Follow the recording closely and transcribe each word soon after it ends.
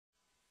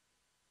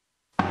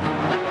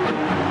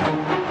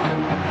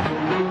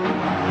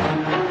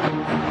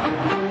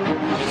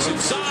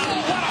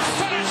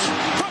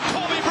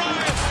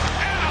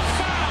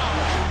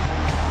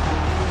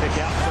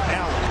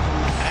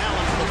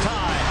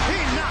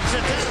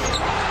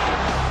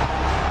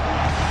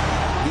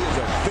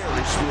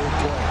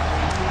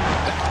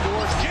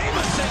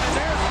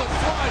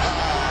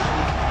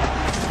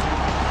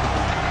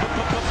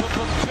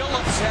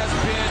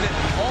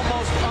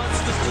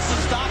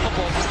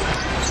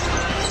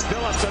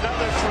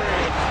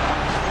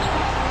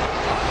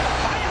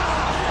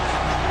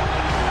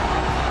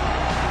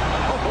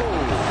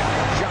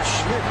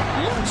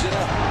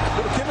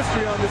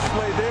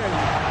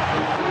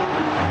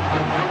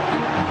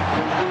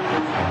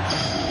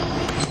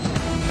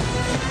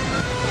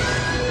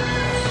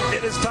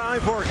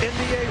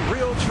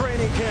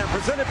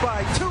presented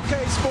by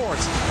 2K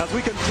Sports, as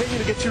we continue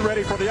to get you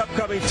ready for the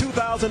upcoming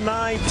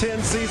 2009-10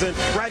 season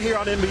right here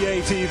on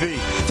NBA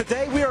TV.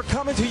 Today we are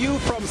coming to you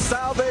from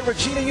Salve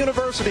Regina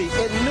University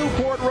in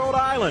Newport, Rhode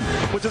Island,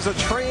 which is a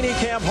training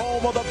camp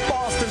home of the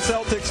Boston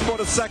Celtics for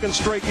the second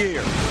straight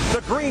year.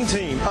 The green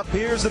team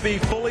appears to be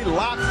fully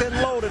locked and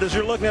loaded as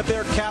you're looking at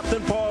their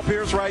captain, Paul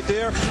Pierce, right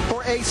there,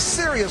 for a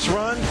serious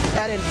run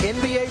at an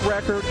NBA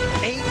record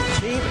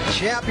 18th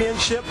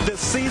championship this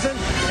season.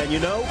 And you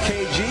know,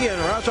 KG and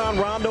Rajon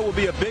Rondo will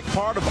be a big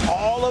part of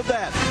all of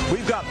that.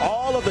 We've got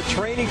all of the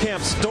training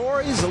camp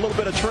stories, a little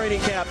bit of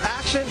training camp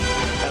action,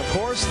 and of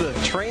course the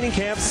training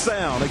camp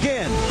sound.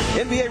 Again,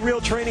 NBA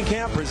Real Training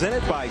Camp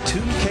presented by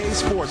 2K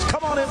Sports.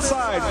 Come on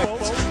inside,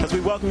 folks, as we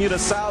welcome you to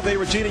Salve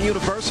Regina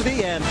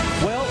University, and,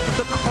 well,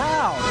 the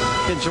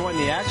crowd enjoying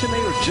the action.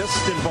 They were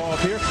just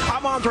involved here.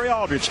 I'm Andre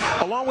Aldridge,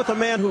 along with a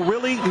man who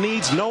really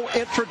needs no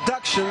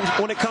introduction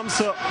when it comes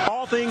to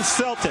all things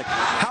Celtic.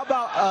 How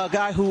about a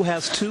guy who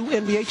has 2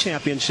 NBA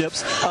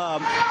championships,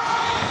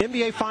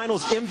 NBA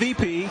Finals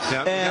MVP,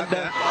 and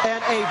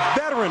a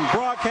veteran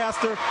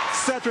broadcaster,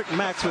 Cedric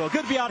Maxwell.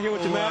 Good to be out here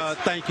with you, Max.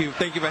 Thank you.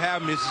 Thank you for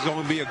having me. This is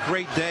going to be a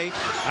great day.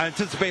 I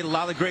anticipate a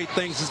lot of great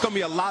things. There's going to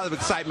be a lot of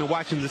excitement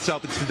watching the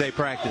Celtics today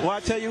practice. Well, I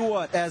tell you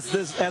what, as the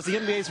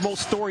NBA's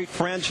most storied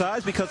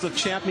franchise because of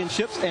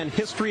championships and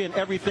history and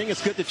everything,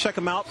 it's good to check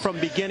them out from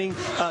beginning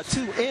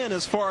to end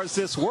as far as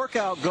this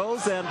workout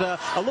goes. And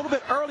a little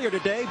bit earlier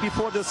today,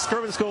 before this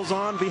scrimmage goes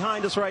on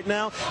behind us right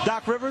now,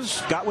 Doc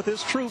Rivers got with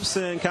his troops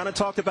and kind of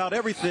talked about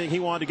everything he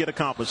wanted to get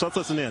accomplished. So let's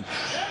listen in.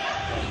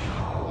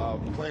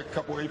 Play a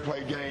couple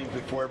 8-play games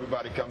before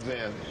everybody comes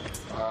in.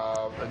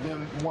 And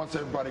then once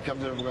everybody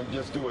comes in, we're going to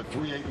just do a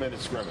 3 8-minute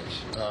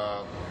scrimmage.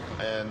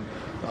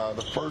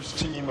 The first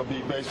team will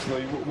be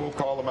basically, we'll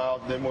call them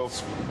out, then we'll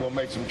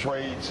make some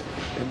trades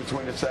in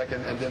between the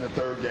second, and then the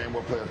third game,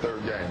 we'll play a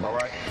third game, all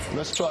right?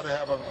 Let's try to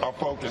have our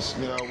focus.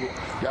 You know, we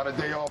got a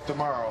day off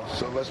tomorrow,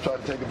 so let's try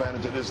to take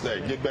advantage of this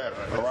day. Get better,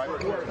 all right?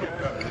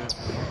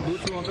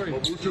 Butu on 3.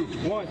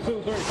 Butu. 1, 2,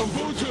 3.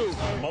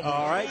 Butu.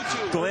 All right,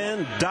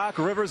 Glenn, Doc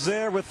Rivers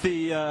there with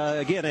the,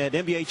 again, an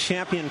NBA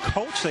champion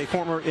coach, a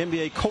former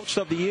NBA Coach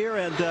of the Year.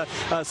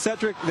 And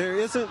Cedric, there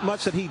isn't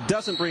much that he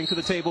doesn't bring to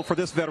the table for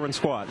this veteran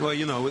squad. Well,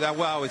 you know, what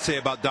I would say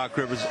about Doc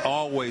Rivers,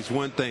 always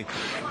one thing.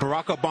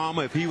 Barack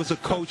Obama, if he was a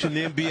coach in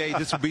the NBA,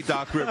 this would be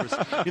Doc Rivers.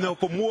 You know,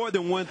 for more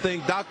than one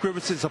thing, Doc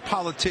Rivers is a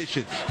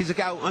politician. He's a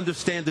guy who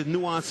understands the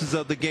nuances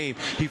of the game.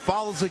 He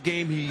follows the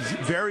game. He's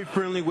very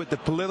friendly with the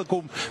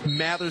political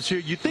matters here.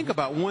 You think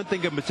about one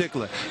thing in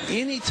particular.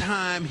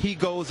 Anytime he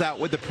goes out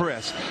with the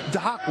press,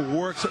 Doc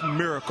works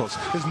miracles.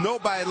 There's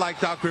nobody like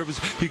Doc Rivers.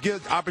 You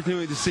get an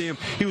opportunity to see him.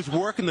 He was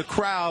working the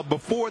crowd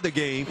before the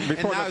game, and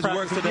now he's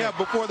working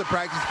before the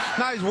practice.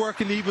 Now he's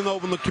working even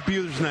over the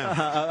computers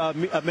now.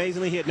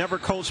 Amazingly, he had never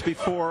coached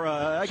before.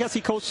 I guess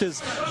he coached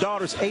his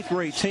daughter's 8th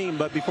grade team,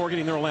 but before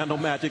getting the Orlando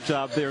Magic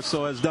job there,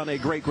 so has done a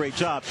great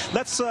job.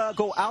 Let's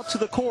go out to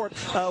the court.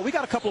 We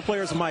got a couple of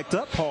players mic'd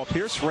up, Paul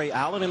Pierce, Ray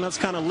Allen, and let's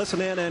kind of listen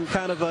in and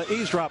kind of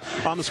eavesdrop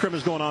on the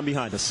scrimmage going on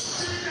behind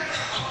us.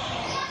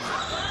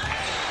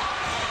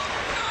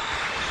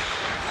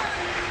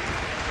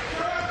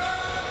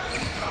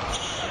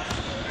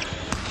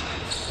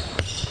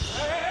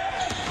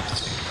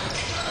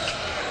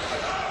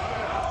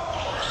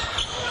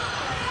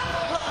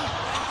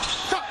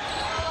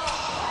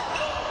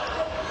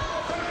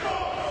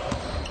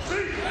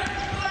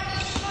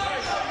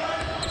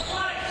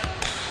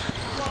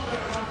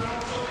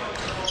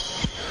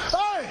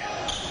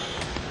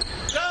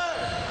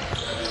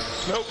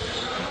 Nope.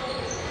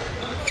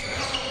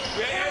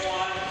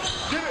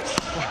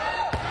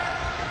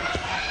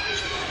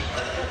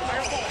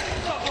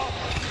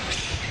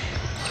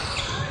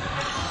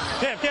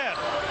 Cam.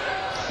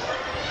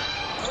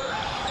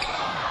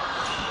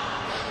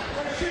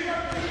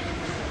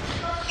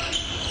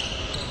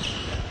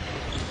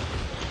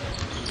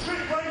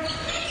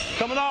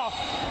 Coming off.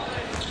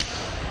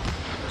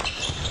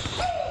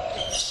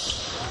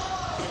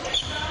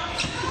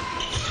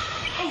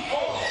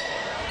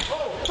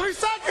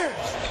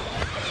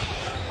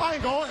 I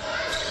ain't going.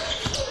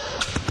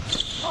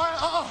 All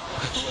right,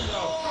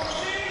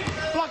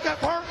 block that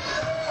part.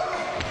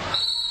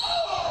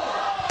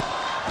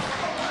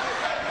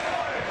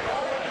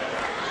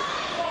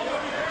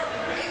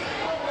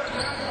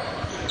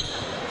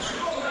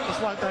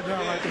 Just wipe that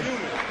down right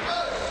there.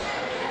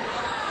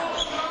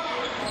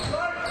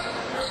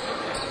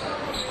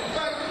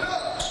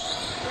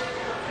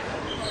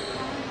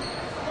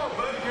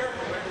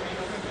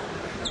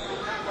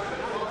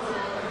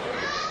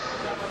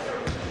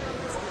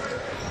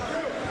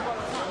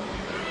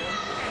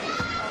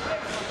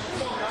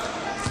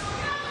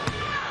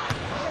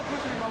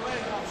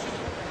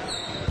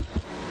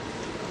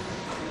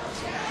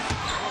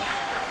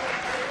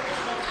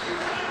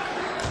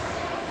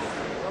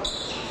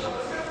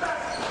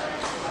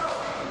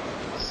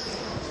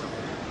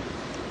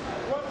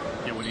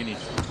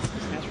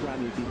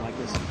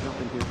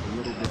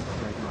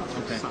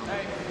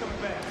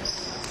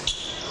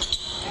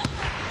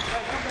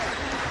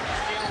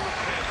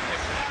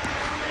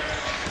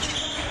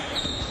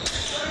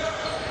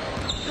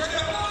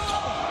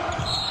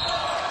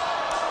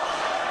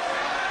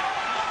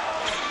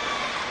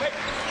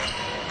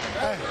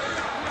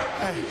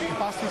 Hey,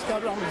 if I see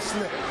Cedric, I'm gonna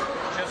slip.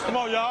 Come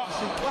on, y'all.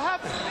 What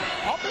happened?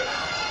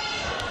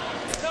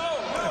 Offense?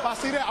 No. If I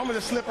see that, I'm gonna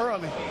slip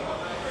early.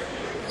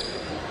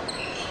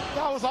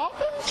 That was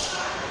offense?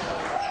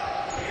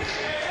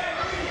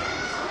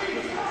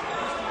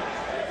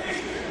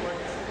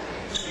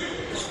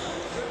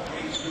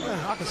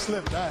 Man, I can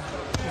slip that.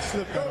 I can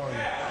slip that on you.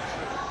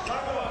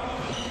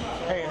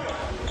 Hey.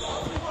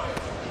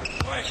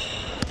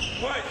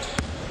 Wait.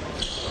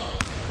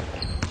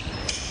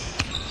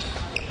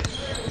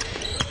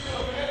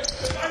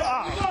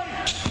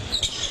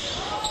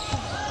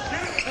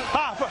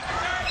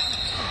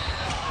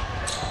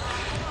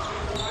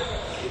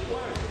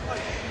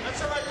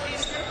 That's all right,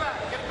 Keith. Get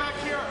back. Get back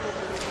here.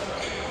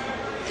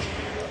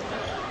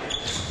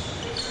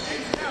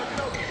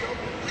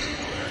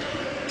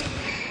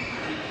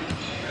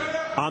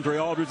 Andre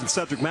Aldridge and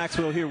Cedric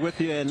Maxwell here with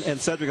you.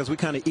 And Cedric, as we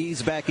kind of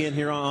ease back in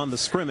here on the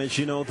scrimmage,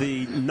 you know,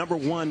 the number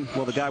one,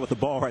 well, the guy with the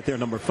ball right there,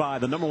 number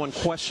 5, the number one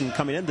question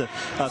coming into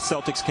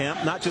Celtics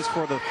camp, not just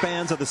for the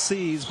fans of the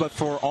C's, but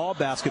for all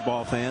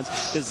basketball fans,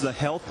 is the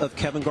health of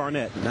Kevin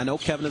Garnett. And I know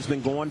Kevin has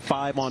been going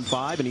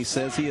 5-on-5, and he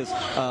says he is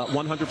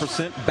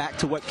 100% back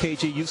to what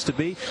KG used to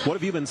be. What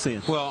have you been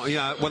seeing? Well,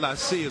 yeah, what I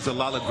see is a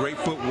lot of great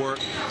footwork,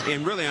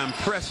 and really I'm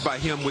impressed by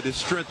him with his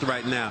strength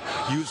right now,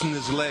 using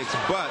his legs.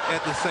 But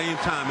at the same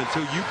time,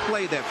 until you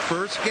play that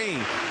first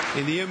game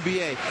in the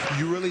NBA,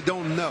 you really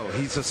don't know.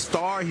 He's a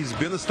star. He's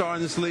been a star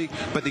in this league,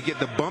 but to get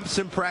the bumps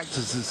in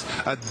practices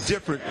are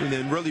different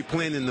than really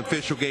playing in the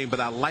official game. But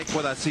I like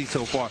what I see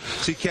so far.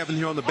 See Kevin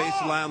here on the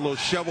baseline, little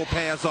shovel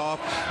pass off.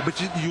 But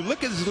you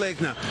look at his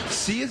legs now.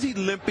 See, is he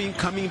limping,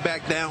 coming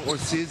back down, or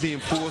see, is he in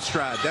full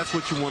stride? That's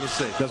what you want to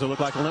see. Does it look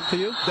like a limp to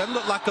you? Doesn't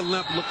look like a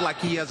limp. Look like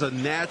he has a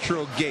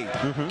natural gait.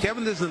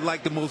 Kevin doesn't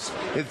like the most,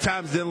 at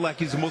times doesn't like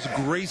he's the most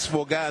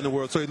graceful guy in the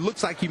world. So it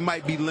looks like he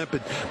might be limping.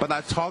 But I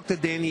talked to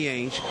Danny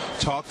Ainge,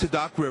 talked to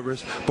Doc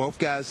Rivers. Both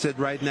guys said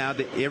right now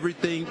that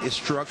everything is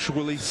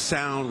structurally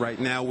sound right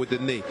now with the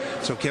knee.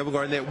 So Kevin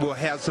Garnett will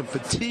have some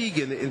fatigue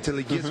in it until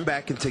he gets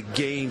back into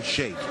game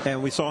shape.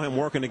 And we saw him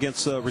working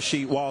against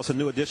Rasheed Wallace, a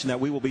new addition that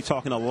we will be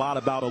talking a lot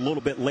about a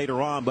little bit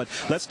later on. But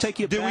let's take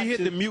you back. Did we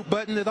hit the mute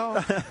button at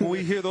all when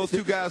we hear those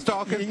two guys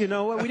talking? You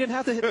know what? We didn't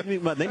have to hit the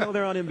mute button. They know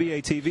they're on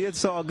NBA TV.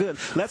 It's all good.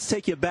 Let's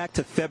take you back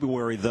to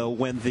February, though,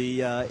 when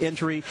the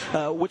injury,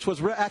 which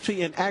was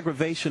actually an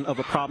aggravation of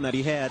a problem that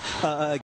he had